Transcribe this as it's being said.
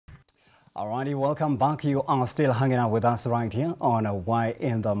Alrighty, welcome back. You are still hanging out with us right here on Y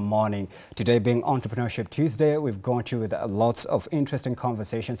in the Morning. Today being Entrepreneurship Tuesday, we've gone through with lots of interesting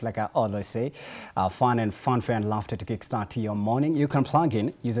conversations, like I always say, fun and fanfare and laughter to kickstart your morning. You can plug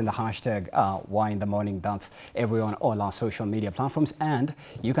in using the hashtag Y in the Morning. That's everywhere on all our social media platforms. And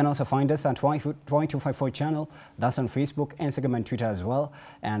you can also find us at Y254 channel. That's on Facebook, Instagram, and Twitter as well.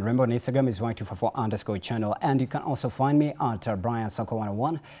 And remember, on Instagram is Y254_channel. And you can also find me at Brian Soko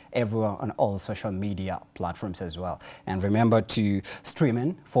 101 everywhere on all social media platforms as well. And remember to stream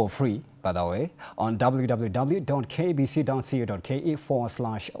in for free, by the way, on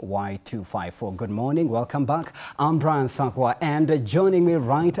www.kbc.co.ke/Y254. Good morning, welcome back. I'm Brian Sakwa, and joining me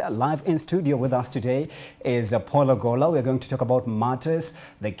right live in studio with us today is Paul OGOLA. We're going to talk about matters,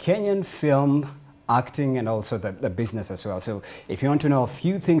 the Kenyan film, acting, and also the business as well. So if you want to know a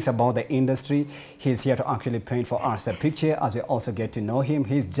few things about the industry, he's here to actually paint for us a picture as we also get to know him,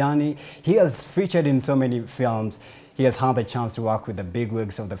 his journey. He has featured in so many films. He has had the chance to work with the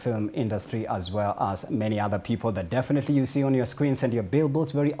bigwigs of the film industry as well as many other people that definitely you see on your screens and your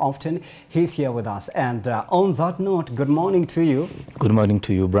billboards very often. He's here with us. And on that note, good morning to you. Good morning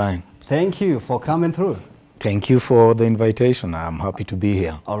to you, Brian. Thank you for coming through. Thank you for the invitation. I'm happy to be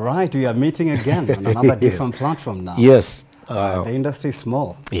here. All right, we are meeting again on another different platform now. Yes. The industry is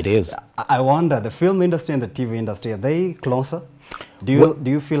small. It is. I wonder, the film industry and the TV industry, are they closer? Do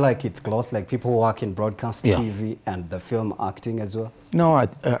you feel like it's close, like people work in broadcast TV and the film acting as well? No, I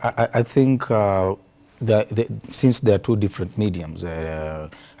think since there are two different mediums, I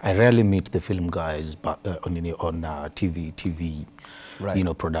rarely meet the film guys on TV. Right. You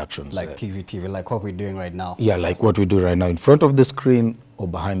know, productions. Like TV, like what we're doing right now. Yeah, like what we do right now, in front of the screen or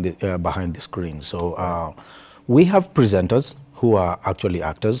behind the screen. So we have presenters who are actually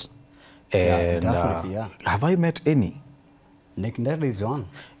actors. And definitely, have I met any? Nick Ned is one.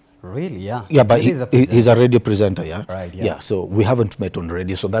 Really, yeah. Yeah, but he's a radio presenter, yeah? Right, yeah. Yeah, so we haven't met on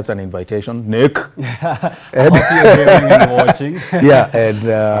radio, so that's an invitation. Nick. I hope you're hearing and watching. Yeah, and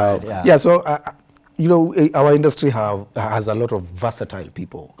right, so you know, our industry has a lot of versatile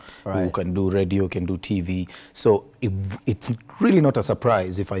people who can do radio, can do TV. So it's really not a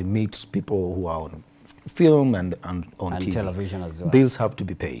surprise if I meet people who are on film and on TV. Television as well. Bills have to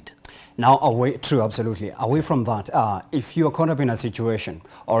be paid. Now, true, absolutely. Away from that, if you're caught up in a situation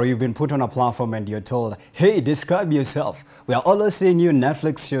or you've been put on a platform and you're told, hey, describe yourself. We are always seeing you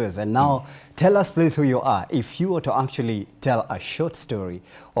Netflix shows, and now tell us please who you are. If you were to actually tell a short story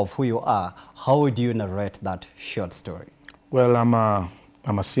of who you are, how would you narrate that short story? Well, I'm a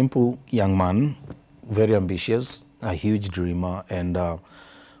simple young man, very ambitious, a huge dreamer, and all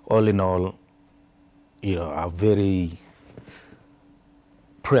in all, you know, a very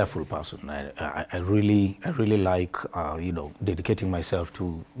prayerful person. I really like you know, dedicating myself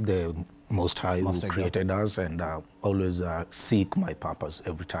to the Most High who created us, and always seek my purpose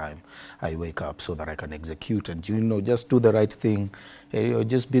every time I wake up so that I can execute and, you know, just do the right thing, you know,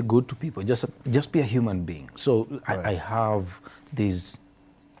 just be good to people, just be a human being. So I have this,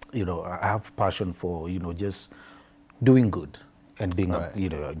 you know, I have passion for, you know, just doing good. And being, you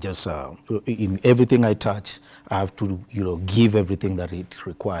know, just in everything I touch, I have to, you know, give everything that it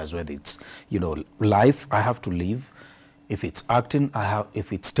requires. Whether it's, you know, life, I have to live. If it's acting,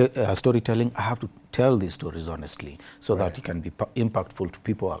 if it's storytelling, I have to tell these stories honestly, so that it can be impactful to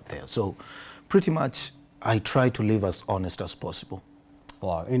people out there. So, pretty much, I try to live as honest as possible.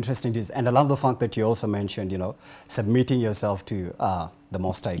 Wow, interesting. And I love the fact that you also mentioned, you know, submitting yourself to the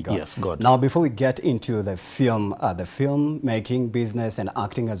Most High God. Yes, God. Now, before we get into the film making business and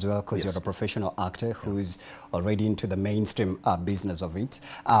acting as well, because you're a professional actor who is already into the mainstream business of it,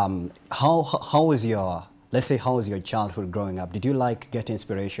 how was your, let's say, how was your childhood growing up? Did you like get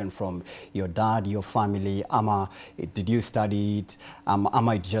inspiration from your dad, your family? Did you study it?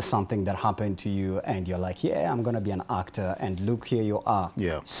 It just something that happened to you and you're like, yeah, I'm going to be an actor, and look, here you are,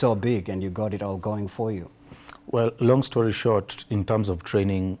 so big, and you got it all going for you? Well, long story short, in terms of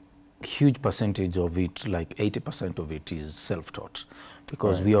training, huge percentage of it, like 80% of it, is self-taught.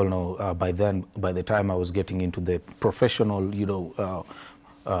 Because we all know by the time I was getting into the professional, you know,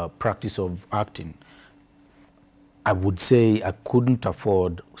 practice of acting, I would say I couldn't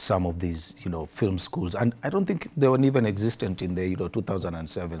afford some of these, you know, film schools, and I don't think they were even existent in the, you know,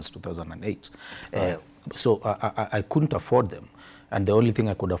 2007s, 2008. So I couldn't afford them, and the only thing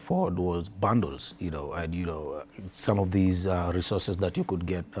I could afford was bundles, you know, and, you know, some of these resources that you could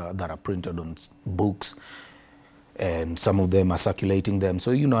get that are printed on books. and some of them are circulating them.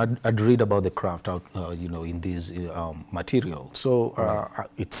 So, you know, I'd read about the craft out, you know, in these material. So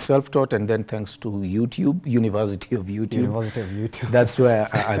it's self-taught, and then thanks to YouTube, University of YouTube. That's where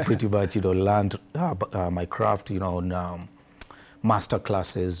I pretty much, you know, learned my craft, you know, on master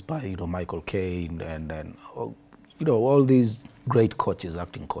classes by, you know, Michael Caine and you know, all these great coaches,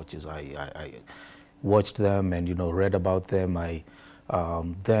 acting coaches. I watched them and, you know, read about them.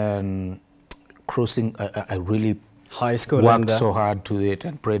 Then cruising, I really high school worked so hard to it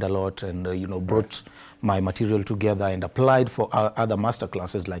and prayed a lot, and you know, brought my material together and applied for other master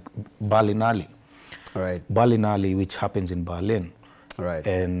classes like Berlinale. Berlinale, which happens in Berlin.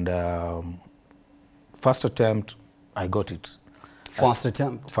 And first attempt, I got it. First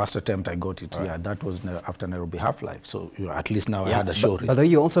attempt? First attempt, I got it, yeah. That was after Nairobi Half-Life, so you know, at least now I had a show. But then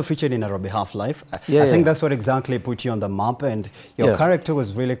you also featured in Nairobi Half-Life. I think that's what exactly put you on the map, and your character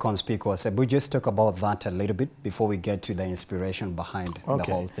was really conspicuous. We just talk about that a little bit before we get to the inspiration behind the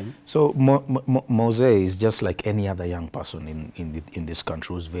whole thing. So Mose is just like any other young person in this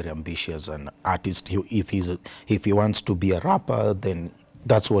country who's very ambitious, and artist. If he wants to be a rapper, then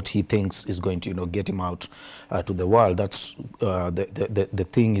that's what he thinks is going to, you know, get him out to the world. That's the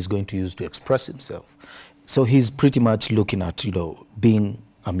thing he's going to use to express himself. So he's pretty much looking at, you know, being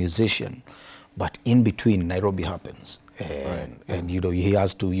a musician, but in between Nairobi happens, and you know, he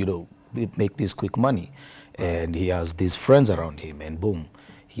has to, you know, make this quick money, and he has these friends around him, and boom,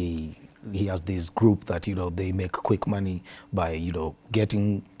 he has this group that, you know, they make quick money by, you know,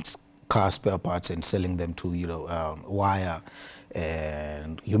 getting car spare parts and selling them to, you know, wire.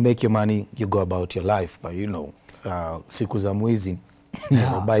 And you make your money, you go about your life. But you know, siku za mwizi,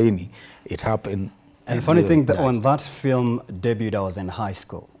 baini, it happened. And the funny thing, that when that film debuted, I was in high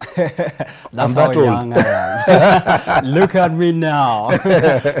school. That's how young I am. Look at me now.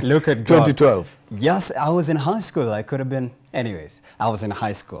 Look at God. 2012. Yes, I was in high school. I could have been, anyways, I was in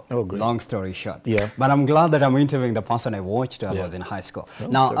high school. Oh, great. Long story short. Yeah. But I'm glad that I'm interviewing the person I watched while I was in high school. Oh,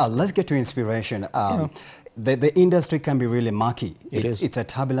 now, let's get to inspiration. The industry can be really murky. It's a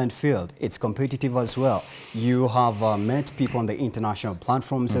turbulent field. It's competitive as well. You have met people on the international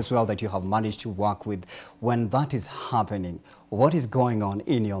platforms as well that you have managed to work with. When that is happening, what is going on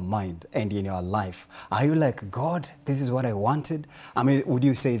in your mind and in your life? Are you like, God, this is what I wanted? I mean, would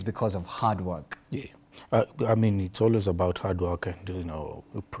you say it's because of hard work? Yeah. I mean, it's always about hard work and, you know,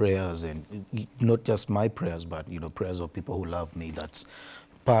 prayers, and not just my prayers, but, you know, prayers of people who love me. That's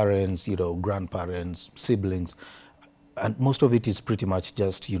parents, you know, grandparents, siblings, and most of it is pretty much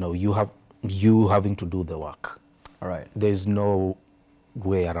just, you know, you having to do the work. There's no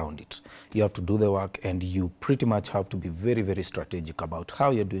way around it. You have to do the work, and you pretty much have to be very, very strategic about how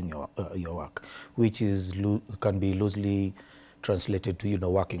you're doing your work, which is can be loosely translated to, you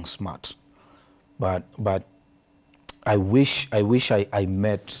know, working smart. But I wish I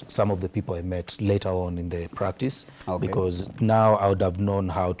met some of the people I met later on in the practice, because now I would have known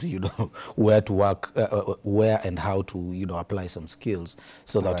how to, you know, where to work, where and how to, you know, apply some skills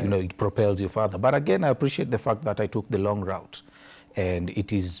so that, you know, it propels you further. But again, I appreciate the fact that I took the long route, and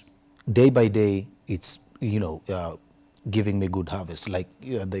it is day by day, it's, you know, giving me good harvest. Like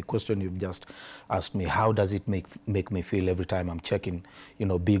the question you've just asked me, how does it make me feel every time I'm checking, you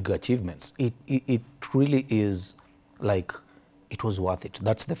know, big achievements? It really is like, it was worth it.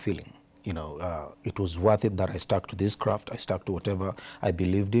 That's the feeling, you know. It was worth it that I stuck to this craft. I stuck to whatever I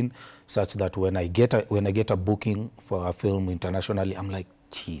believed in, such that when I get a booking for a film internationally, I'm like,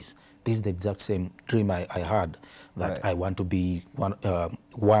 geez, this is the exact same dream I had, that I want to be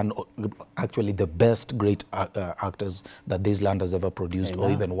actually the best great actors that this land has ever produced, or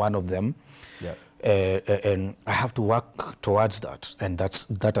even one of them. And I have to work towards that, and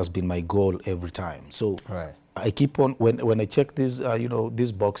that has been my goal every time. So I keep on, when I check these, you know,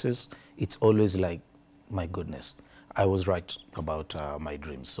 these boxes, it's always like, my goodness, I was right about my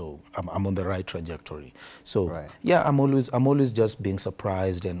dreams. So I'm on the right trajectory. So yeah, I'm always just being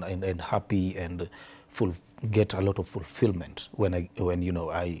surprised and happy, and get a lot of fulfillment when you know,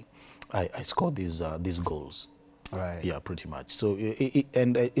 I score these goals. Yeah, pretty much. So the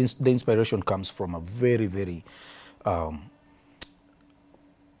inspiration comes from a very, very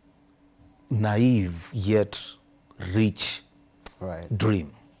naive yet rich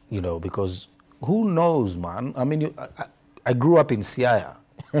dream, you know, because who knows, man? I mean, I grew up in Siaya,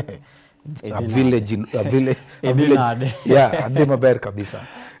 a village, yeah, a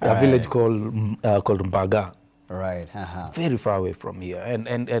village called Mbaga. Right. Very far away from here.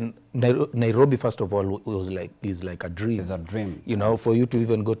 And Nairobi, first of all, is like a dream. It's a dream. You know, for you to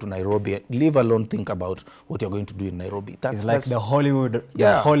even go to Nairobi, leave alone think about what you're going to do in Nairobi. It's like the Hollywood,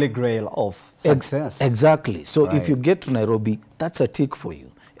 the holy grail of success. Exactly. So if you get to Nairobi, that's a tick for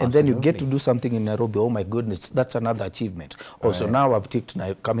you. And Absolutely. then you get to do something in Nairobi. Oh my goodness, that's another achievement. Also, now I've ticked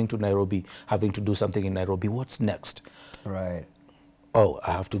coming to Nairobi, having to do something in Nairobi. What's next? Right. Oh,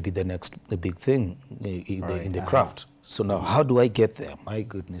 I have to be the big thing in the craft. So now, how do I get there? My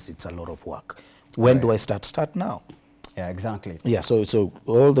goodness, it's a lot of work. When do I start? Start now. Yeah, exactly. Yeah, so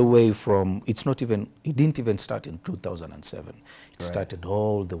all the way from, it didn't even start in 2007. It started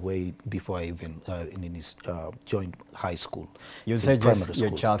all the way before I even joined high school. You said just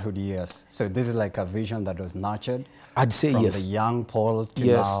your childhood years. So this is like a vision that was nurtured? I'd say from yes. From the young Paul to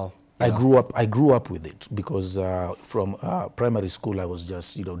now? I grew up with it because from primary school I was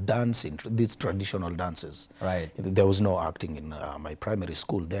just dancing these traditional dances. Right. There was no acting in my primary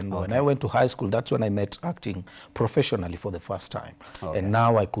school. Then when I went to high school, that's when I met acting professionally for the first time. And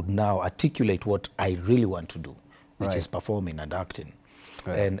now I could articulate what I really want to do, which is performing and acting.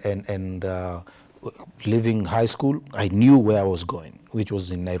 And leaving high school, I knew where I was going, which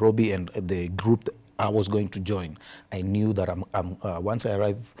was in Nairobi, and the group I was going to join. I knew that once I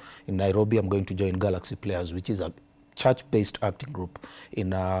arrive in Nairobi, I'm going to join Galaxy Players, which is a church-based acting group in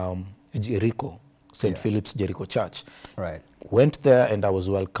Jericho, St. Philip's Jericho Church. Right. Went there and I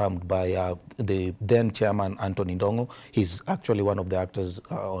was welcomed by the then chairman, Anthony Ndongo. He's actually one of the actors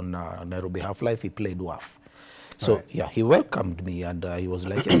on Nairobi Half-Life. He played Waf. So yeah, he welcomed me and he was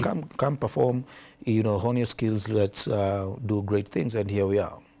like, yeah, come perform, hone your skills, let's do great things, and here we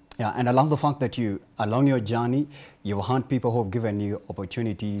are. Yeah, and I love the fact that along your journey, you've had people who have given you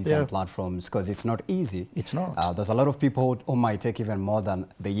opportunities and platforms, because it's not easy. It's not. There's a lot of people who might take even more than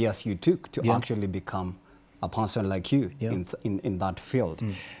the years you took to actually become a person like you in that field.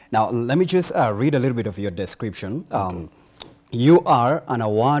 Now, let me just read a little bit of your description. You are an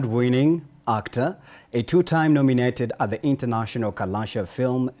award-winning actor, a two-time nominated at the International Kalasha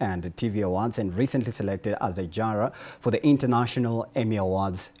Film and TV Awards, and recently selected as a juror for the International Emmy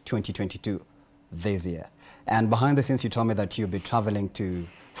Awards 2022 this year. And behind the scenes, you told me that you'll be traveling to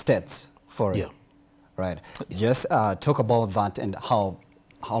states for it. Right. Just talk about that and how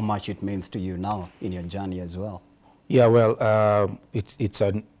much it means to you now in your journey as well. Yeah, well, it's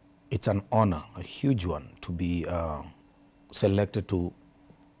an honor, a huge one, to be selected to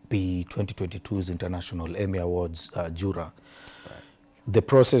be 2022's International Emmy Awards juror. The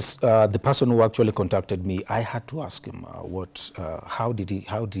process, the person who actually contacted me, I had to ask him how did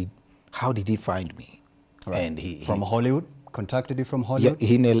he find me? And he from Hollywood? Contacted you from Hollywood?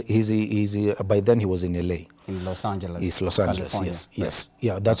 Yeah, by then he was in LA. In Los Angeles. It's Los Angeles, California. Yes.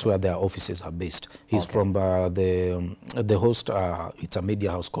 Yeah, that's where their offices are based. He's from the host, it's a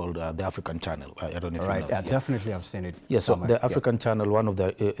media house called the African Channel. I don't know if you know. Yeah, definitely I've seen it. Yeah, so the African Channel, one of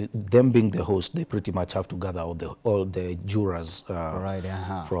them being the host, they pretty much have to gather all the jurors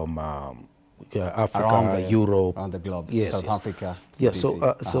from Africa, Europe. Around the globe, South Africa. Yeah,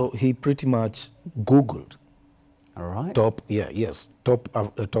 so he pretty much Googled top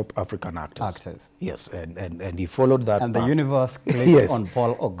African actors. Yes, and he followed that and path. The universe clicked on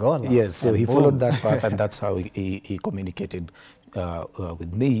Paul Ogola. Yes, so he followed that path, and that's how he communicated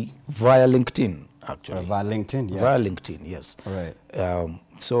with me via LinkedIn, actually. Via LinkedIn, Via LinkedIn, yes. Right.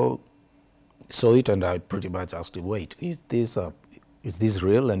 So it, and I pretty much asked him, wait, is this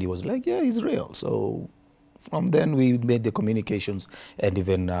real? And he was like, yeah, it's real. So from then we made the communications, and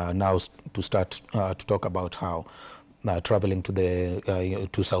even now to start to talk about how traveling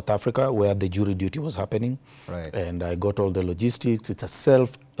to South Africa, where the jury duty was happening, and I got all the logistics. It's a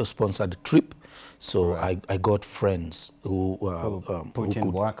self-sponsored trip, so I got friends who put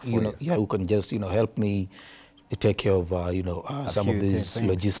in work for you. Yeah, who can just help me take care of some of these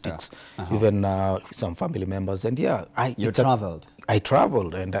logistics, even some family members, and you traveled. I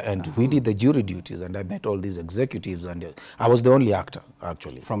traveled, and we did the jury duties, and I met all these executives, and I was the only actor,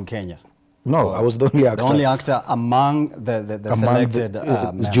 actually. From Kenya? No, I was the only actor. The only actor among the selected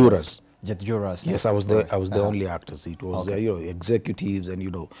jurors. Jurors. Yes, I was the only actors. It was executives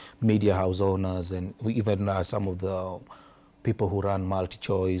and media house owners, and even some of the people who run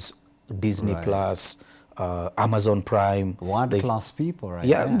MultiChoice, Disney Plus, Amazon Prime. World-class people, right?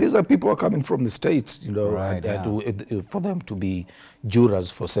 Yeah, these are people who are coming from the States, and for them to be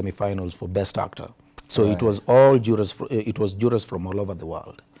jurors for semifinals for Best Actor. So it was all jurors. It was jurors from all over the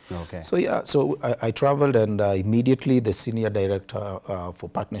world. Okay. So I traveled, and immediately the senior director for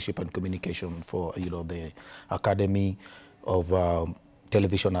partnership and communication for the Academy of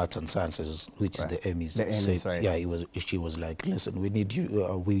Television Arts and Sciences, which is the EMMYS. The EMMYS, right. Yeah, she was like, listen, we need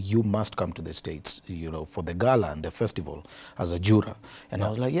you, you must come to the States, for the gala and the festival as a juror. And I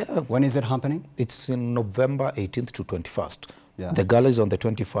was like, yeah. When is it happening? It's in November 18th to 21st. Yeah. The gala is on the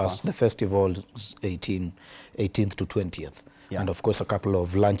 21st, the festival is 18th to 20th. Yeah. And of course, a couple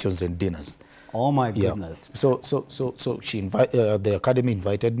of luncheons and dinners. Oh my goodness. So the Academy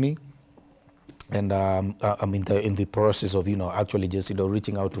invited me. And I'm in the process of, actually just,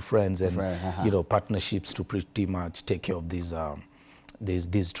 reaching out to friends and, partnerships to pretty much take care of this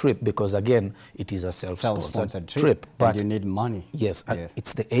trip, because again, it is a self-sponsored trip. But you need money. Yes,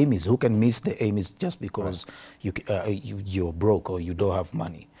 it's the EMMYS. Who can miss the EMMYS just because you're broke or you don't have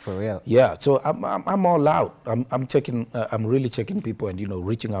money? For real. Yeah, so I'm all out. I'm checking. I'm really checking people and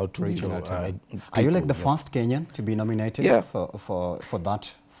reaching out to. People, are you like the first Kenyan to be nominated? Yeah. For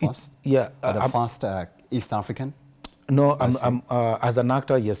that first? Or the first East African? No, I'm as an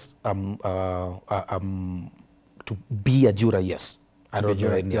actor, yes. To be a juror, yes. I don't know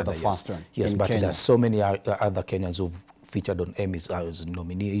any other. The first one. Yes, but there's so many other Kenyans who've featured on EMMYS as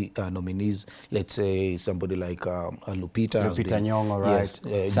nominees. Let's say somebody like LUPITA. LUPITA Nyong'o, right?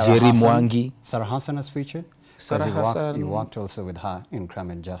 Yes, Jerry Mwangi. Sarah Hassan has featured? Sarah Hassan. You worked also with her in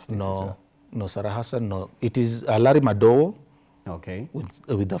Crime and Justice as well. No, Sarah Hassan, no. It is Larry MADOWO. Okay.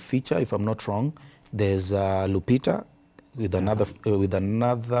 With a feature, if I'm not wrong. There's LUPITA with another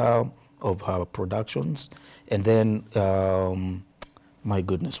of her productions, and then my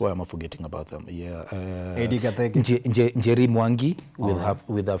goodness, why am I forgetting about them? Yeah, Eddie Gathegi. Jerry Mwangi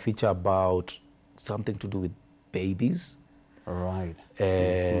with a feature about something to do with babies. Right.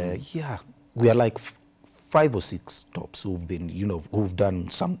 Yeah, we are like 5 or 6 tops who've been, who've done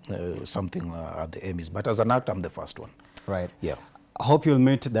something at the EMMYS. But as an actor, I'm the first one. Right. Yeah. I hope you'll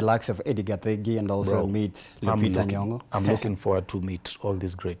meet the likes of Eddie Gathegi and also meet LUPITA Nyong'o. I'm looking forward to meet all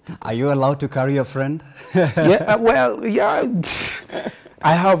these great people. Are you allowed to carry a friend? Yeah, well, yeah.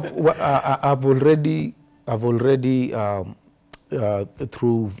 I have. I've already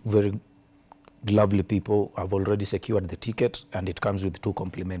through very lovely people, I've already secured the ticket, and it comes with 2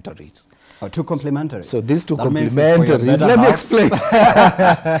 complimentaries. Oh, 2 complimentaries. So these 2 complimentaries, let me explain.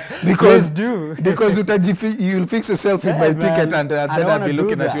 because you'll fix yourself with my ticket, and then I'll be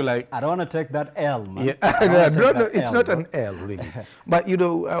looking at you like, I don't want to take that L, man. Yeah. No, it's not an L, really. But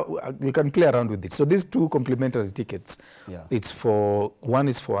we can play around with it. So these 2 complimentary tickets, it's one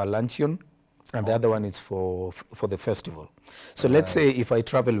is for a luncheon, and the other one is for the festival. So let's say if I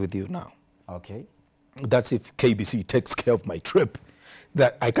travel with you now. Okay. That's if KBC takes care of my trip,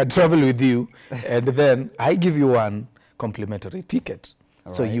 that I can travel with you, and then I give you 1 complimentary ticket.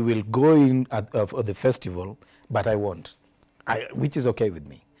 So you will go in for the festival, but I won't, which is okay with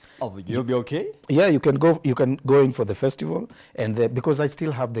me. Oh, you'll be okay? Yeah, you can go in for the festival, and because I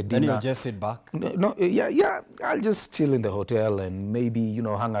still have the dinner. Then you just sit back? No, yeah, I'll just chill in the hotel and maybe,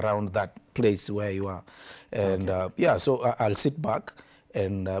 hang around that place where you are. And so I'll sit back.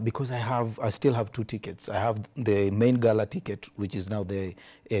 And because I still have 2 tickets. I have the main gala ticket, which is now the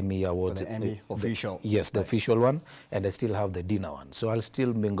Emmy Awards. The Emmy official. Yes, the official one. And I still have the dinner one. So I'll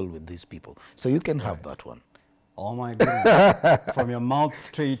still mingle with these people. So you can have that one. Oh my goodness. From your mouth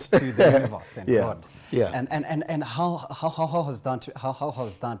straight to the universe and God. Yeah. And how has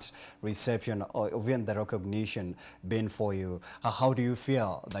that reception or even the recognition been for you? How do you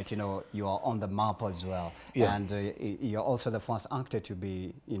feel that you are on the map as well? Yeah. And you're also the first actor to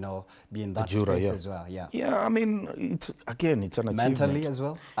be be in that juror, space as well. Yeah. Yeah, I mean, it's an achievement. Mentally as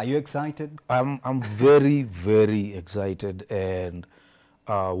well. Are you excited? I'm very, very excited, and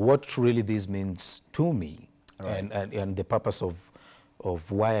what really this means to me. Right. And the purpose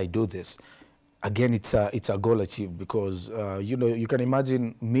of why I do this, again, it's a goal achieved, because you can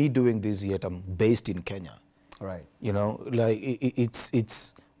imagine me doing this, yet I'm based in Kenya. Right. Like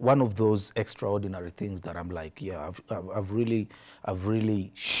it's one of those extraordinary things that I'm like, yeah, I've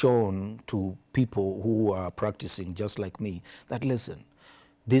really shown to people who are practicing just like me that, listen,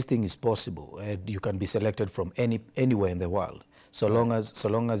 this thing is possible, and you can be selected from anywhere in the world, so long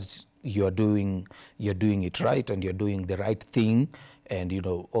as you're doing it right, and you're doing the right thing, and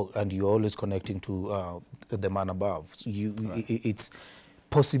and you're always connecting to the man above. It's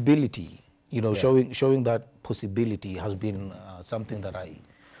possibility. Showing that possibility has been something that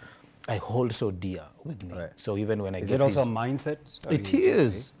I hold so dear with me. Right. So even when I is it also a mindset? It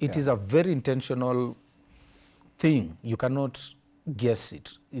is. It is a very intentional thing. You cannot guess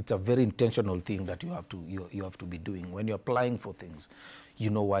it. It's a very intentional thing that you have to be doing when you're applying for things. You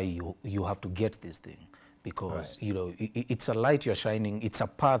know why you have to get this thing, because it's a light you're shining. It's a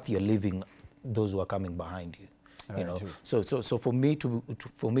path you're leaving those who are coming behind you. you know. So for me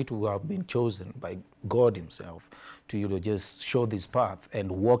to have been chosen by God Himself to, you know, just show this path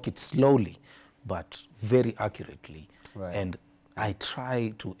and walk it slowly, but very accurately. Right. And I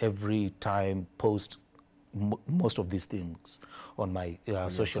try to every time post most of these things on my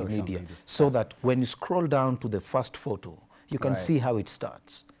social media, so that when you scroll down to the first photo, you can see how it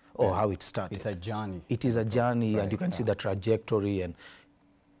starts or how it started. It's a journey. It is a journey, and you can see the trajectory, and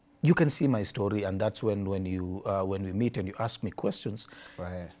you can see my story. And that's when we meet and you ask me questions,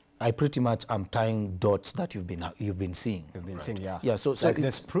 I pretty much am tying dots that you've been seeing. You've been seeing, yeah. Yeah. So like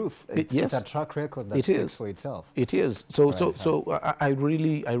there's proof. It's a track record that speaks for itself. It is. So I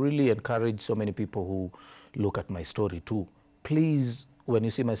really encourage so many people who look at my story too. Please, when you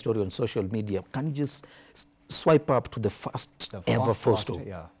see my story on social media, can you just swipe up to the first ever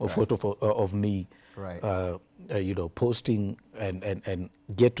photo, of me, you know, posting and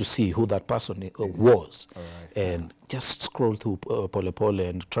get to see who that person was, and just scroll through Pole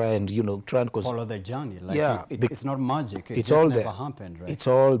and try and, you know, follow the journey. Like it's not magic. It's just all never there. Happened, right? It's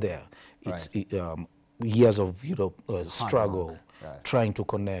all there. It's years of, you know, struggle, trying to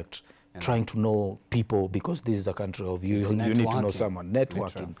connect. Trying to know people, because this is a country of you need to know someone,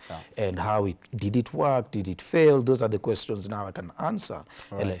 networking, and how did it work, did it fail? Those are the questions now I can answer,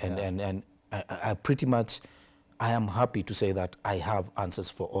 and I pretty much, I am happy to say that I have answers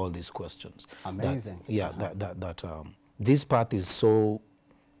for all these questions. Amazing. This path is so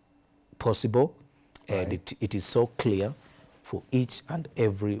possible, and it is so clear for each and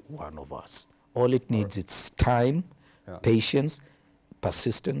every one of us. All it needs is time, patience,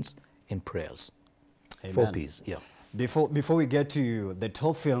 persistence, in prayers. Amen. 4 Ps, Before we get to the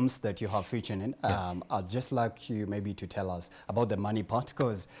top films that you have featured in, I'd just like you maybe to tell us about the money part,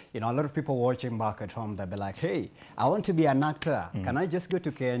 because, you know, a lot of people watching back at home, they'll be like, hey, I want to be an actor. Can I just go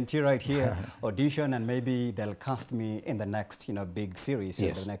to KNT right here, audition, and maybe they'll cast me in the next, you know, big series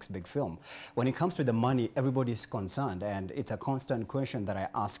or the next big film. When it comes to the money, everybody's concerned, and it's a constant question that I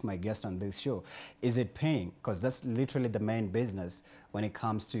ask my guests on this show. Is it paying? Because that's literally the main business when it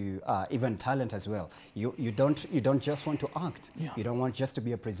comes to even talent as well. You don't just want to act. You don't want just to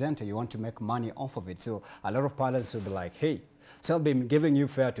be a presenter. You want to make money off of it. So a lot of pilots will be like, hey, so I've been giving you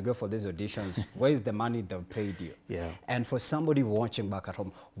fare to go for these auditions. Where is the money they've paid you? And for somebody watching back at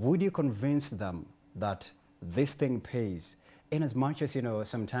home, would you convince them that this thing pays? In as much as, you know,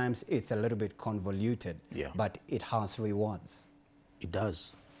 sometimes it's a little bit convoluted, but it has rewards. It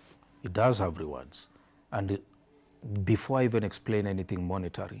does. It does have rewards. And before I even explain anything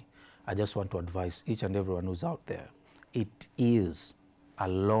monetary, I just want to advise each and everyone who's out there, it is a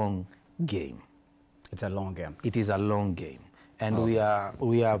long game. It's a long game. It is a long game. And we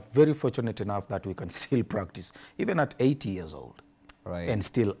are very fortunate enough that we can still practice, even at 80 years old, and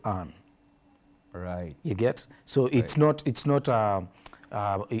still earn. You get? So it's not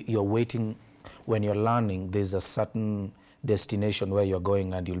you're waiting. When you're learning, there's a certain destination where you're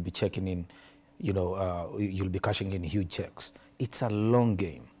going, and you'll be checking in, you know, you'll be cashing in huge checks. It's a long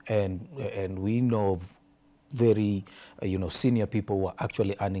game, and we know of very, you know, senior people who are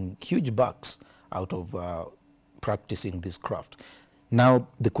actually earning huge bucks out of practicing this craft. Now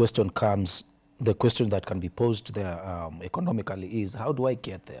the question comes, the question that can be posed there economically is, how do I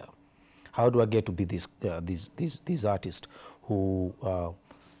get there? How do I get to be this artist who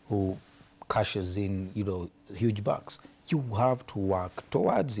cashes in, you know, huge bucks? You have to work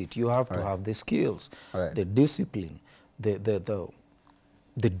towards it. You have to have the skills, the discipline,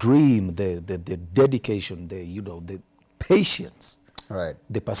 the dream, the dedication, the patience,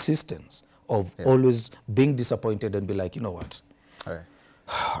 the persistence of always being disappointed and be like, you know what?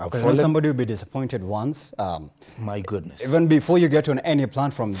 When somebody will be disappointed once, my goodness. Even before you get on any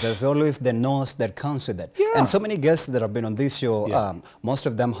platform, there's always the noise that comes with it. And so many guests that have been on this show, most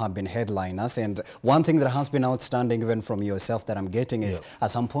of them have been headliners. And one thing that has been outstanding even from yourself that I'm getting is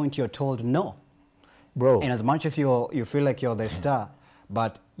at some point you're told no. Bro. And as much as you feel like you're the star,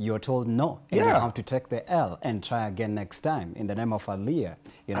 but you're told no, and you have to take the L and try again next time in the name of Aliyah,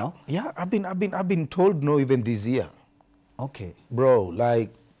 you know? I've been told no even this year. Okay. Bro,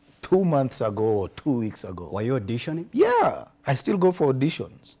 like 2 months ago or 2 weeks ago. Were you auditioning? Yeah, I still go for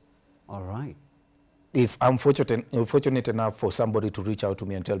auditions. All right. If I'm fortunate enough for somebody to reach out to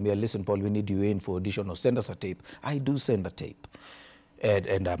me and tell me, listen, Paul, we need you in for audition, or send us a tape, I do send a tape.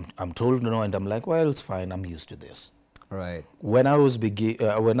 And I'm told no, and I'm like, well, it's fine, I'm used to this. Right. When I was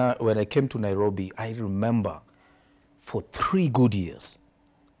when I came to Nairobi, I remember for 3 good years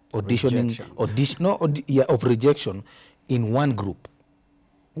auditioning, of rejection in one group,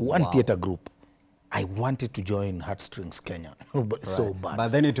 one theater group. I wanted to join Heartstrings Kenya, but so bad. But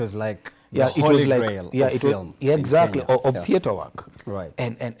then it was like Yeah, the it was holy like grail yeah, of it film was yeah, in exactly Kenya. of theater work. Right.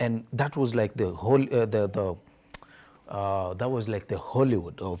 And that was like the whole that was like the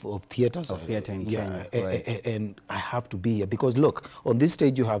Hollywood of theaters. Of theater in yeah, Kenya, right. and I have to be here because look, on this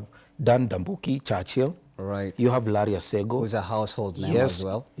stage you have Dan Dambuki, Churchill. Right. You have Larry Asego. Who's a household name yes, as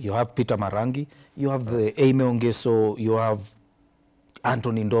well. You have Peter Marangi. You have the Aime Ongeso. You have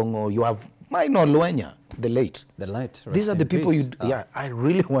Anthony Ndongo. You have Maino Luenya, the late. The late. These are the people peace. yeah, I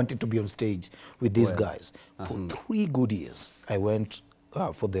really wanted to be on stage with these guys. For 3 good years, I went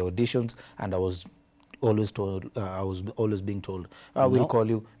for the auditions, and I was always told, I was always being told, we'll call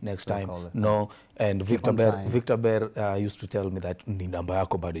you next time. No, and Victor Bear used to tell me that ni namba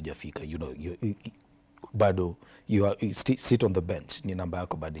yako bado jafika. You know, bado you sit on the bench. Ni namba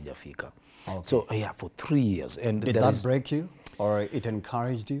yako bado jafika. Okay. So yeah, for 3 years. And did that break you, or it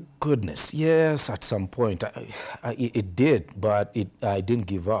encouraged you? Goodness, yes. At some point, it did, but I didn't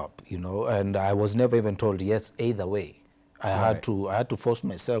give up. You know, and I was never even told yes either way. I had to force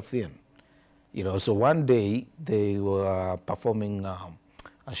myself in. You know, so one day they were performing a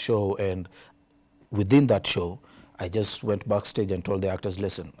show, and within that show, I just went backstage and told the actors,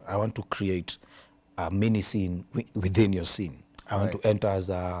 listen, I want to create a mini scene within your scene. I want to enter as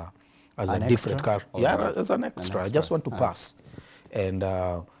a different character. Yeah, as an extra. I just want to pass. And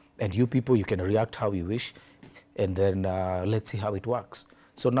you people, you can react how you wish, and then let's see how it works.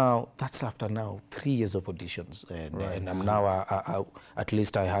 So now, that's after now 3 years of auditions, and I'm now, at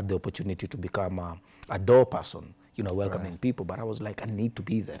least I had the opportunity to become a door person, you know, welcoming people, but I was like, I need to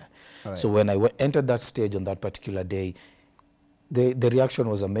be there. So when I entered that stage on that particular day, the reaction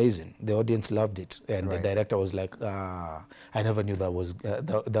was amazing. The audience loved it, and the director was like, I never knew that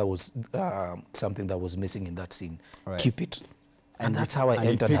was something that was missing in that scene. Keep it. And that's how I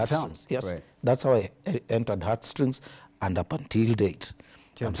entered Heartstrings. Yes, that's how I entered Heartstrings, and up until date,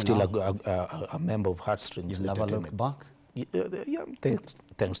 I'm still a member of Heartstrings. You've never looked back? Yeah,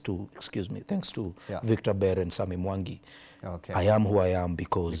 thanks to Victor Bear and Sammy Mwangi. Okay. I am who I am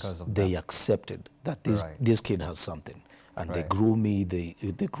because they accepted that this kid has something. And they grew me, they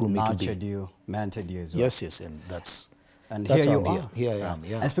grew me to be. Nurtured you, mentored you as well. Yes, and that's here you are. Here I am,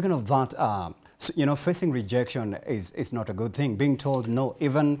 yeah. And speaking of that, so, you know, facing rejection is not a good thing. Being told no,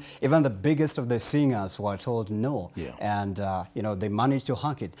 even the biggest of the singers were told no, and you know, they managed to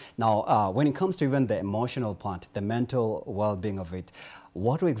hack it. Now, when it comes to even the emotional part, the mental well-being of it,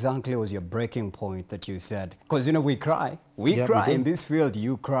 what exactly was your breaking point that you said? Because you know, we cry in this field.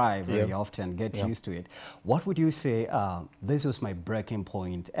 You cry very often. Get used to it. What would you say? This was my breaking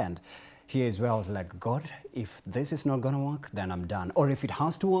point, and here as well, I was like, God, if this is not going to work, then I'm done. Or if it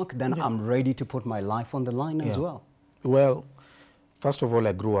has to work, then I'm ready to put my life on the line as well. Well, first of all,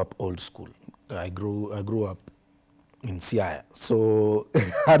 I grew up old school. I grew up in Siaya. So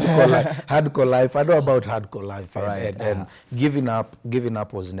hardcore life. I know about hardcore life. And giving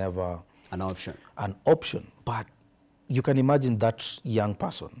up was never an option. But you can imagine that young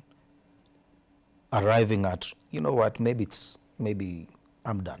person arriving at, you know what, maybe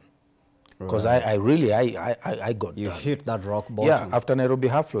I'm done. Because I really got you hit that rock bottom. Yeah, after Nairobi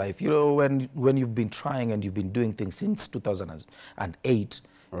Half-Life, you know, when you've been trying and you've been doing things since 2008,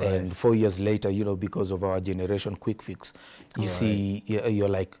 and 4 years later, you know, because of our generation quick fix, you see, you're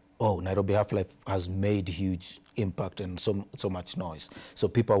like, oh, Nairobi Half-Life has made huge impact and so much noise. So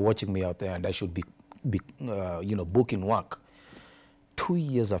people are watching me out there, and I should be you know, booking work. 2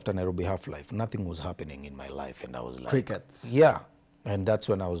 years after Nairobi Half-Life, nothing was happening in my life, and I was like, crickets. Yeah. And that's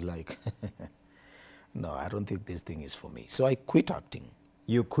when I was like, no, I don't think this thing is for me. So I quit acting.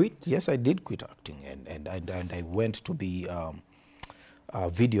 You quit? Yes, I did quit acting. And I went to be a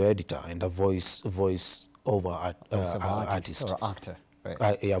video editor and a voice-over artist. Or actor.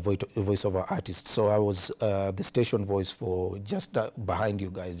 Right. Yeah, voice-over artist. So I was the station voice for just behind you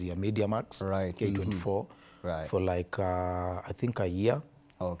guys here, MediaMax, K24, for like, I think a year.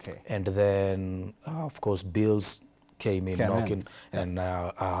 Okay. And then, of course, bills came in knocking, and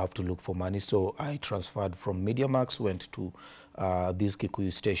I have to look for money. So I transferred from MediaMax, went to this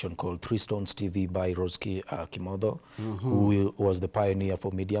Kikuyu station called Three Stones TV by Roski Kimodo, who was the pioneer for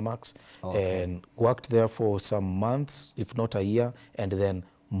MediaMax, and worked there for some months, if not a year, and then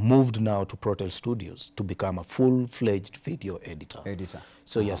moved now to Protel Studios to become a full-fledged video editor.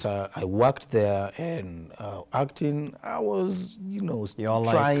 So yes, I worked there, and acting, I was, you know,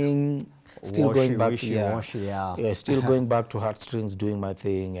 trying, still going back to still going back to Heartstrings, doing my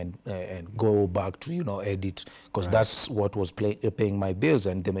thing, and go back to, you know, edit, because that's what was paying my bills,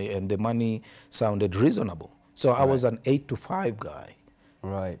 and the money sounded reasonable. So I was an 8 to 5 guy.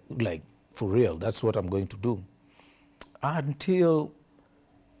 Like, for real, that's what I'm going to do. Until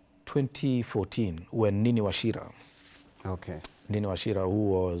 2014 when Nini Wachira, Okay. Nini Wachira, who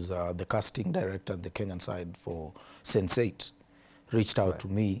was the casting director at the Kenyan side for Sense8, reached out to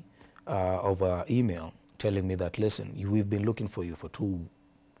me over email telling me that, listen, we've been looking for you for 2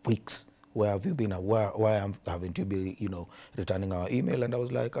 weeks. Where have you been? Why haven't you been, you know, returning our email? And I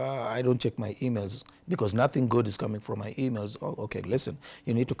was like, I don't check my emails because nothing good is coming from my emails. Oh, okay, listen,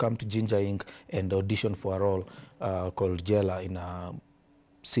 you need to come to Ginger Inc. and audition for a role called Jela in a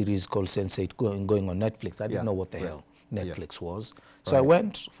series called Sense8 going on Netflix. I didn't know what the hell Netflix was. So I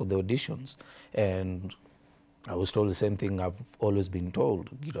went for the auditions, and I was told the same thing I've always been told,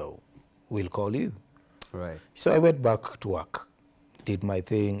 you know, we'll call you. Right. So I went back to work, did my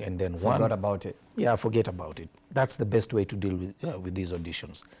thing, and then Forgot about it. Yeah, forget about it. That's the best way to deal with these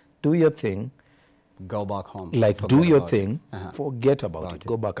auditions. Do your thing. Go back home. Like, do your thing. Forget about it.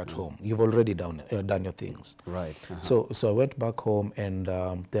 Go back at home. You've already done your things. Right. So I went back home, and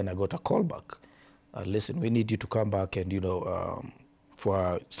then I got a call back. Listen, we need you to come back and, you know, for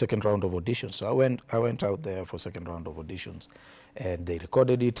a second round of auditions. So I went out there for second round of auditions, and they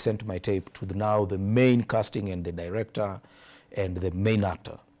recorded it, sent my tape to the main casting and the director and the main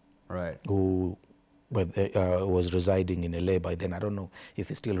actor. Right. Who was residing in LA by then. I don't know if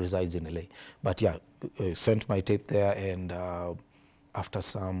he still resides in LA. But yeah, sent my tape there, and after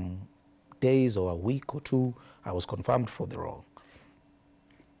some days or a week or 2, I was confirmed for the role.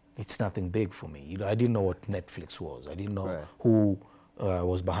 It's nothing big for me. You know, I didn't know what Netflix was. I didn't know who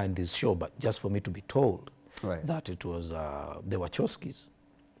was behind this show, but just for me to be told that it was the Wachowskis,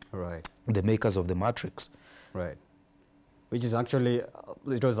 the makers of The Matrix. Right. Which is actually,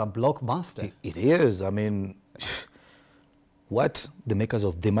 it was a blockbuster. It is. I mean, what? The makers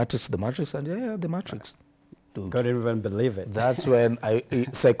of The Matrix, and yeah, The Matrix. Dude. Couldn't even believe it. That's when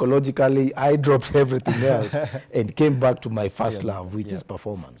psychologically, I dropped everything else and came back to my first love, which is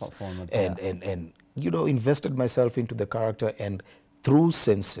performance. And you know, invested myself into the character, and through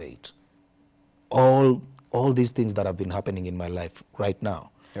Sense8, all these things that have been happening in my life right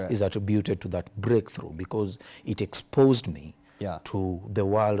now is attributed to that breakthrough, because it exposed me to the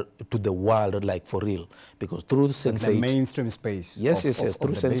world, like for real. Because through Sense8, the mainstream space. Yes.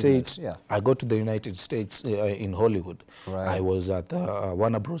 Through Sense8, I got to the United States in Hollywood. I was at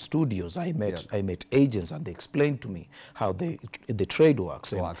Warner Bros. Studios. I met agents, and they explained to me how the trade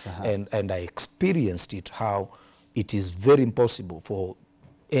works, and I experienced it, how it is very impossible for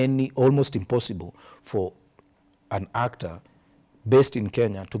almost impossible for an actor based in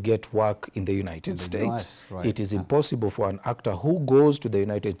Kenya to get work in the United States. It is impossible for an actor who goes to the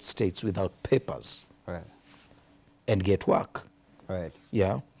United States without papers and get work.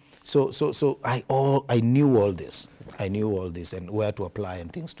 Yeah. So I knew all this. I knew all this and where to apply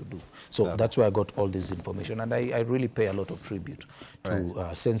and things to do. So that's where I got all this information, and I really pay a lot of tribute to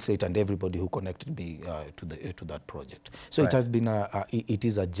Sense8 and everybody who connected me to that project. So it has been it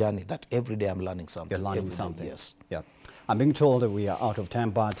is a journey that every day I'm learning something. You're learning something. Yes. Yeah. I'm being told that we are out of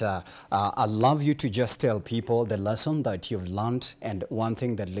time, but I'd love you to just tell people the lesson that you've learned, and one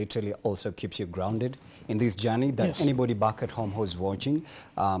thing that literally also keeps you grounded in this journey that anybody back at home who's watching,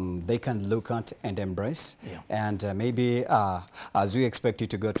 they can look at and embrace. And maybe as we expect you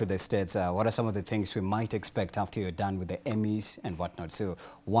to go to the States, what are some of the things we might expect after you're done with the Emmys and whatnot? So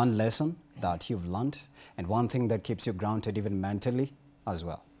one lesson that you've learned, and one thing that keeps you grounded even mentally as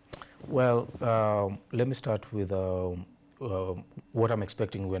well. Well, let me start with what I'm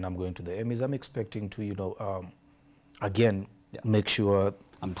expecting when I'm going to the Emmys. I'm expecting to, you know, again, make sure...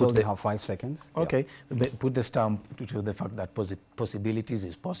 I'm told they have 5 seconds. Okay. Put the stamp to the fact that possibilities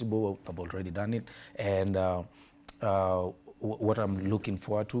is possible. I've already done it. And what I'm looking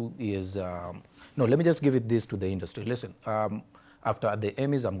forward to is... no, let me just give it this to the industry. Listen, after the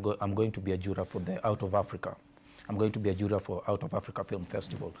Emmys, I'm going to be a juror for the Out of Africa. I'm going to be a juror for Out of Africa Film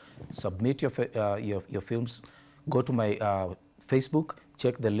Festival. Submit your films. Go to my Facebook,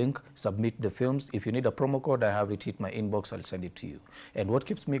 check the link, submit the films. If you need a promo code, I have it hit my inbox, I'll send it to you. And what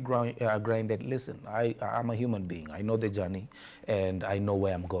keeps me grinded, listen, I'm a human being. I know the journey, and I know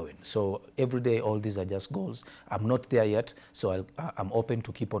where I'm going. So every day, all these are just goals. I'm not there yet, so I'm open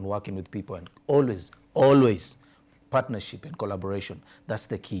to keep on working with people, and always partnership and collaboration. That's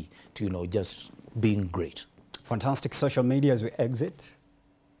the key to, you know, just being great. Fantastic. Social media as we exit.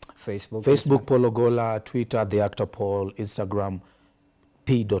 Facebook, Paul Ogola, Twitter, The Actor Paul, Instagram,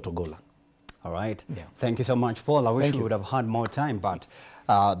 p.ogola. All right. Yeah. Thank you so much, Paul. I wish we would have had more time, but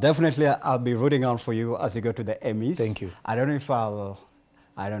definitely I'll be rooting out for you as you go to the Emmys. Thank you. I don't know if I'll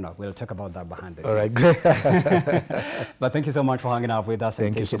I don't know. We'll talk about that behind the scenes. All right, great. But thank you so much for hanging out with us.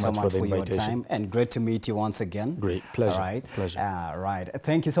 Thank you so much for your time. And great to meet you once again. Great. Pleasure. All right. Pleasure. Right.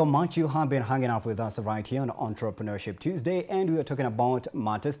 Thank you so much. You have been hanging out with us right here on Entrepreneurship Tuesday. And we are talking about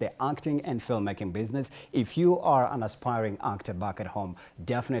matters, the acting and filmmaking business. If you are an aspiring actor back at home,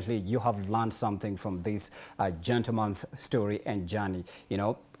 definitely you have learned something from this gentleman's story and journey. You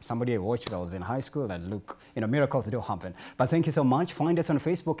know, somebody I watched that was in high school, and look, you know, miracles do happen. But thank you so much. Find us on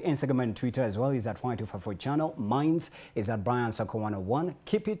Facebook, Instagram, and Twitter as well. Is at Y254 channel. Mine's is at Brian Sako 101.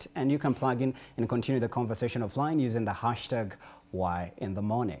 Keep it, and you can plug in and continue the conversation offline using the hashtag Y in the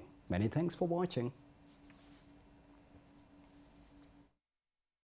morning. Many thanks for watching.